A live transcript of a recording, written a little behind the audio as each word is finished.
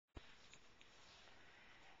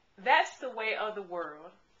That's the way of the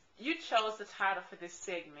world. You chose the title for this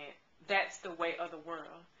segment. That's the way of the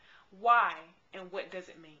world. Why and what does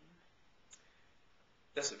it mean?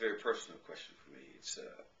 That's a very personal question for me.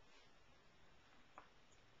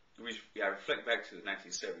 I reflect back to the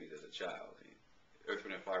 1970s as a child. Earth,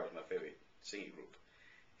 Wind, and Fire was my favorite singing group,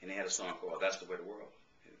 and they had a song called "That's the Way of the World."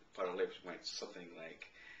 And part of the lyrics went something like,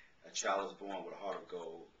 "A child is born with a heart of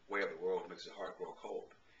gold. Way of the world makes his heart grow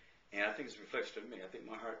cold." And I think it's a reflection of me. I think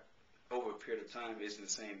my heart, over a period of time, isn't the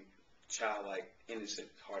same childlike, innocent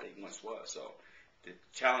heart it once was. So the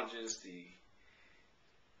challenges, the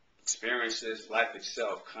experiences, life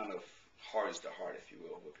itself kind of hardens the heart, if you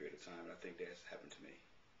will, over a period of time. And I think that's happened to me.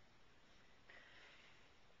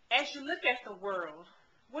 As you look at the world,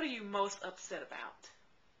 what are you most upset about?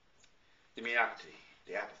 The mediocrity,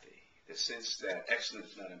 the apathy, the sense that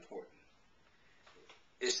excellence is not important.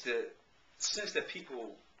 It's the sense that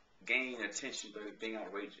people gain attention by being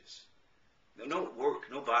outrageous. No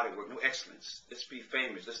work, no body work, no excellence. Let's be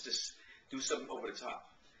famous. Let's just do something over the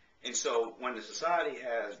top. And so when the society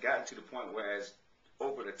has gotten to the point where as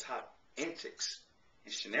over the top antics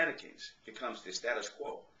and shenanigans becomes the status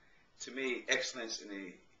quo, to me, excellence in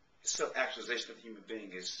the self-actualization of the human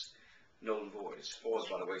being is null and void. It falls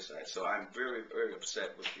by the wayside. So I'm very, very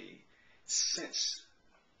upset with the sense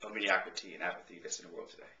of mediocrity and apathy that's in the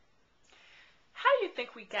world today. How do you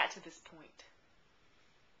think we got to this point?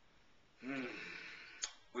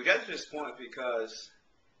 We got to this point because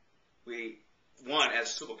one,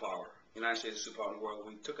 as a superpower, the United States is a superpower in the world,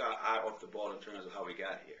 we took our eye off the ball in terms of how we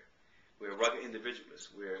got here. We're rugged individualists.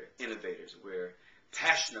 We're innovators. We're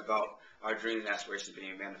passionate about our dreams and aspirations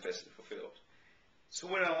being manifested and fulfilled. So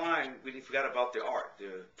when in line, we forgot about the art,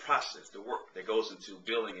 the process, the work that goes into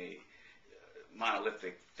building a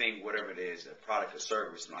monolithic thing, whatever it is, a product, a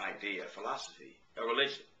service, an idea, a philosophy, a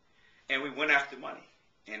religion. And we went after money.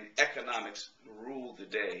 And economics ruled the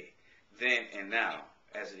day then and now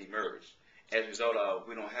as it emerged. As a result of,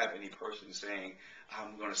 we don't have any person saying,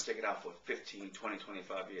 I'm going to stick it out for 15, 20,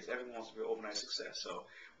 25 years. Everyone wants to be overnight success. So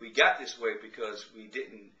we got this way because we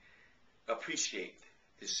didn't appreciate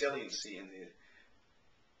the saliency and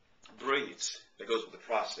the brilliance that goes with the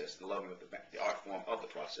process, the loving of the art form of the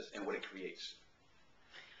process and what it creates.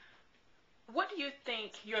 What do you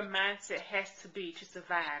think your mindset has to be to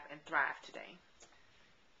survive and thrive today?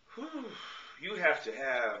 You have to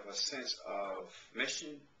have a sense of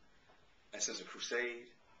mission, a sense of crusade,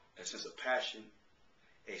 a sense of passion,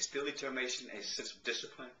 a still determination, a sense of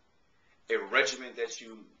discipline, a regimen that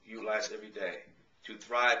you utilize every day to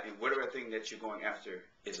thrive in whatever thing that you're going after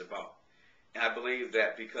is about. And I believe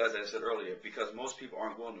that because, as I said earlier, because most people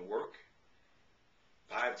aren't willing to work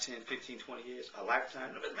 5, 10, 15, 20 years, a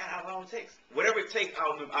lifetime, no matter how long it takes. Whatever it takes,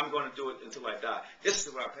 I'm going to do it until I die. This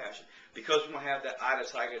is our passion. Because we don't have that eye of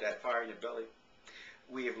the tiger, that fire in your belly,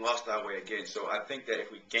 we have lost our way again. So I think that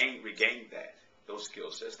if we regain those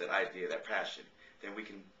skill sets, that idea, that passion, then we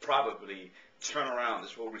can probably turn around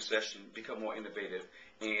this whole recession, become more innovative,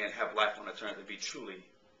 and have life on the terms and be truly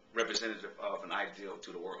representative of an ideal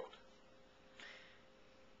to the world.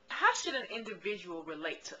 How should an individual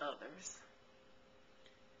relate to others?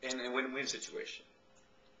 In a win-win situation.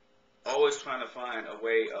 Always trying to find a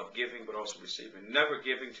way of giving but also receiving. Never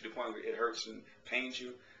giving to the point where it hurts and pains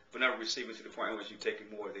you, but never receiving to the point where you're taking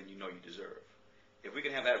more than you know you deserve. If we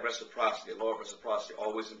can have that reciprocity, the law of reciprocity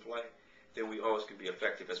always in play, then we always can be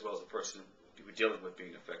effective as well as the person we're dealing with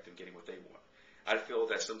being effective, getting what they want. I feel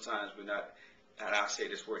that sometimes we're not, and I say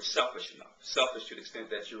this word, selfish enough. Selfish to the extent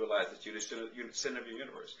that you realize that you're the center of your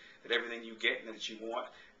universe, that everything you get and that you want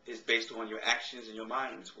is based on your actions and your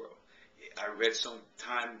mind in this world. I read some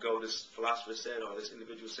time ago, this philosopher said, or this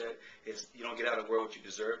individual said, you don't get out of the world what you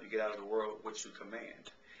deserve, you get out of the world what you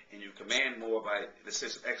command. And you command more by the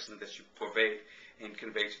sense of excellence that you pervade and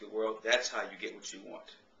convey to the world. That's how you get what you want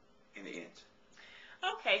in the end.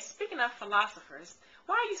 Okay, speaking of philosophers,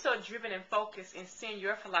 why are you so driven and focused in seeing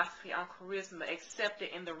your philosophy on charisma accepted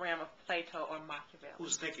in the realm of Plato or Machiavelli?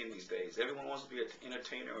 Who's thinking these days? Everyone wants to be an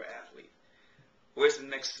entertainer or athlete. Where's the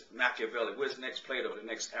next Machiavelli? Where's the next Plato? The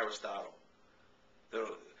next Aristotle? The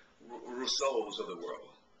Rousseaus of the world?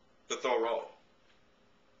 The Thoreau?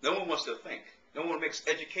 No one wants to think. No one makes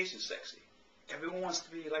education sexy. Everyone wants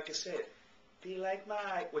to be, like I said, be like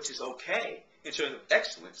Mike, which is okay in terms of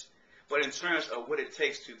excellence, but in terms of what it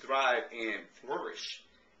takes to thrive and flourish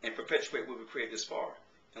and perpetuate what we created this far.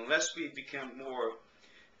 Unless we become more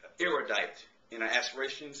erudite in our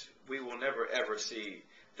aspirations, we will never ever see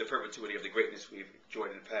the perpetuity of the greatness we've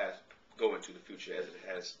enjoyed in the past go into the future as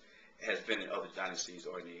it has been in other dynasties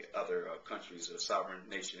or in the other countries or sovereign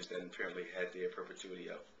nations that apparently had their perpetuity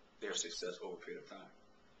of their success over a period of time.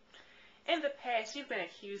 In the past, you've been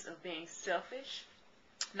accused of being selfish,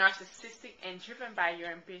 narcissistic, and driven by your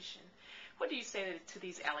ambition. What do you say to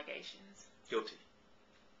these allegations? Guilty.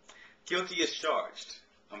 Guilty is charged.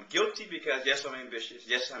 I'm guilty because, yes, I'm ambitious.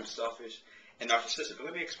 Yes, I'm selfish and narcissistic. But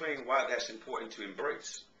let me explain why that's important to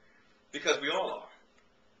embrace. Because we all are.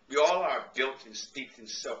 We all are built and steeped in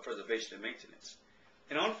self-preservation and maintenance.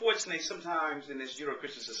 And unfortunately, sometimes in this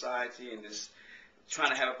Euro-Christian society and this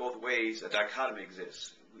trying to have it both ways, a dichotomy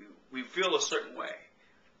exists. We feel a certain way.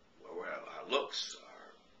 Where our looks,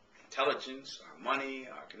 our intelligence, our money,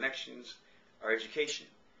 our connections, our education.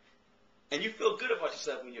 And you feel good about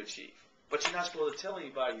yourself when you achieve. But you're not supposed to tell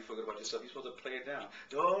anybody you feel good about yourself. You're supposed to play it down.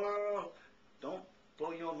 Don't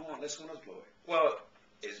blow your own horn. Let someone else blow it. Well,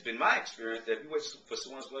 it's been my experience that if you wait for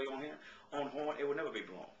someone else to blow your own horn, it will never be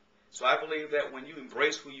blown. So I believe that when you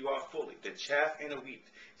embrace who you are fully, the chaff and the wheat,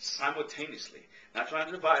 simultaneously, not trying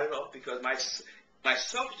to divide it up, because my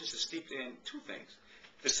selfishness is steeped in two things.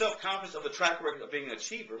 The self-confidence of the track record of being an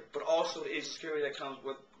achiever, but also the insecurity that comes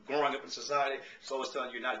with growing up in society. It's always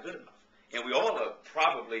telling you you're not good enough. And we all are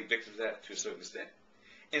probably victims of that to a certain extent.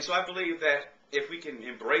 And so I believe that if we can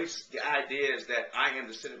embrace the ideas that I am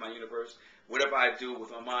the center of my universe, whatever I do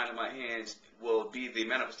with my mind and my hands will be the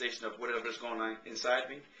manifestation of whatever is going on inside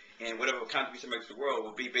me, and whatever contribution I make to the world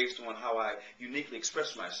will be based on how I uniquely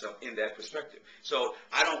express myself in that perspective. So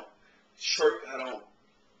I don't shirk, I don't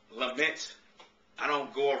lament, I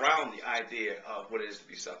don't go around the idea of what it is to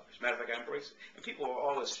be selfish. Matter of fact, I embrace it. And people are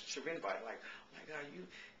always chagrined by it, like, oh my God,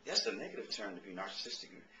 that's a negative term to be narcissistic.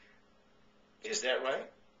 Is that right?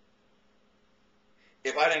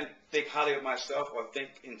 If I didn't think highly of myself or think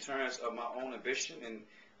in terms of my own ambition and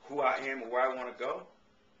who I am and where I want to go,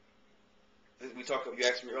 you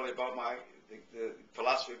asked me earlier about the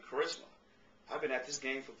philosophy of charisma. I've been at this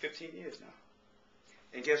game for 15 years now.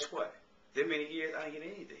 And guess what? There many years I didn't get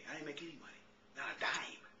anything. I didn't make any money. Not a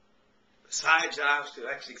dime. Side jobs to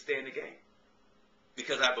actually stay in the game.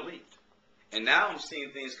 Because I believed. And now I'm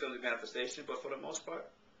seeing things come to manifestation, but for the most part,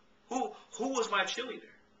 who was my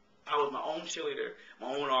cheerleader? I was my own cheerleader,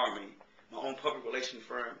 my own army, my own public relations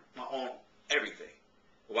firm, my own everything.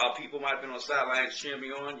 While people might have been on the sidelines cheering me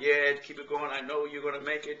on, yeah, keep it going, I know you're going to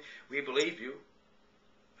make it, we believe you,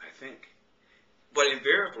 I think. But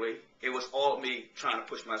invariably, it was all me trying to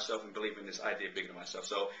push myself and believe in this idea bigger than myself.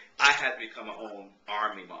 So I had to become my own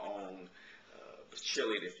army, my own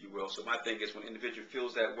cheerleader, if you will. So my thing is when an individual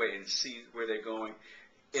feels that way and sees where they're going,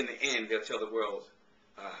 in the end, they'll tell the world,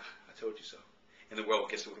 I told you so. And the world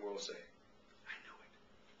gets what the world will say. I know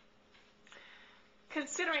it.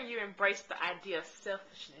 Considering you embrace the idea of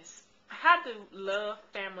selfishness, how do love,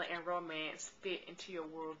 family, and romance fit into your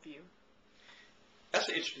worldview? That's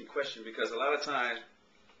an interesting question because a lot of times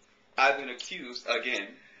I've been accused, again,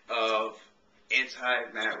 of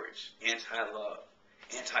anti-marriage, anti-love,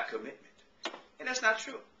 anti-commitment. And that's not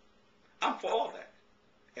true. I'm for all that.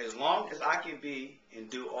 As long as I can be and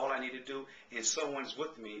do all I need to do and someone's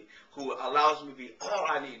with me who allows me to be all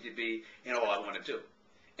I need to be and all I want to do.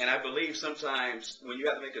 And I believe sometimes when you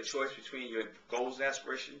have to make a choice between your goals and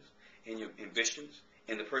aspirations and your ambitions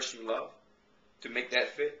and the person you love to make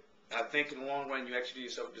that fit, I think in the long run you actually do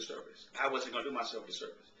yourself a disservice. I wasn't going to do myself a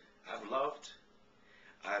disservice. I've loved.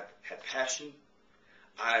 I've had passion.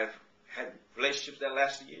 I've had relationships that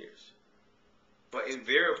lasted years. But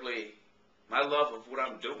invariably, my love of what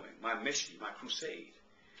I'm doing, my mission, my crusade,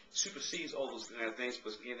 supersedes all those kind of things.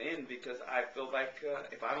 But in the end, because I feel like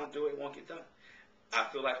if I don't do it, it won't get done. I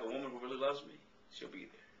feel like a woman who really loves me, she'll be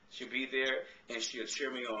there. She'll be there, and she'll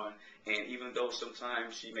cheer me on. And even though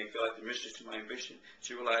sometimes she may feel like the mistress to my ambition,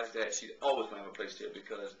 she realizes that she's always going to have a place there.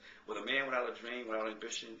 Because with a man without a dream, without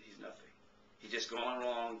ambition, he's nothing. He's just going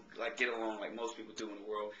along, get along like most people do in the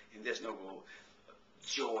world, and there's no real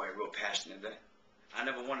joy, real passion in that. I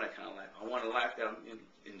never wanted that kind of life. I want a life that I'm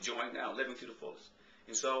enjoying now, living to the fullest.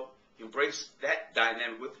 And so embrace that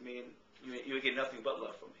dynamic with me, and you'll get nothing but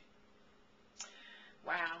love from me.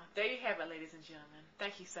 Wow. There you have it, ladies and gentlemen.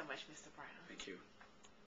 Thank you so much, Mr. Brown. Thank you.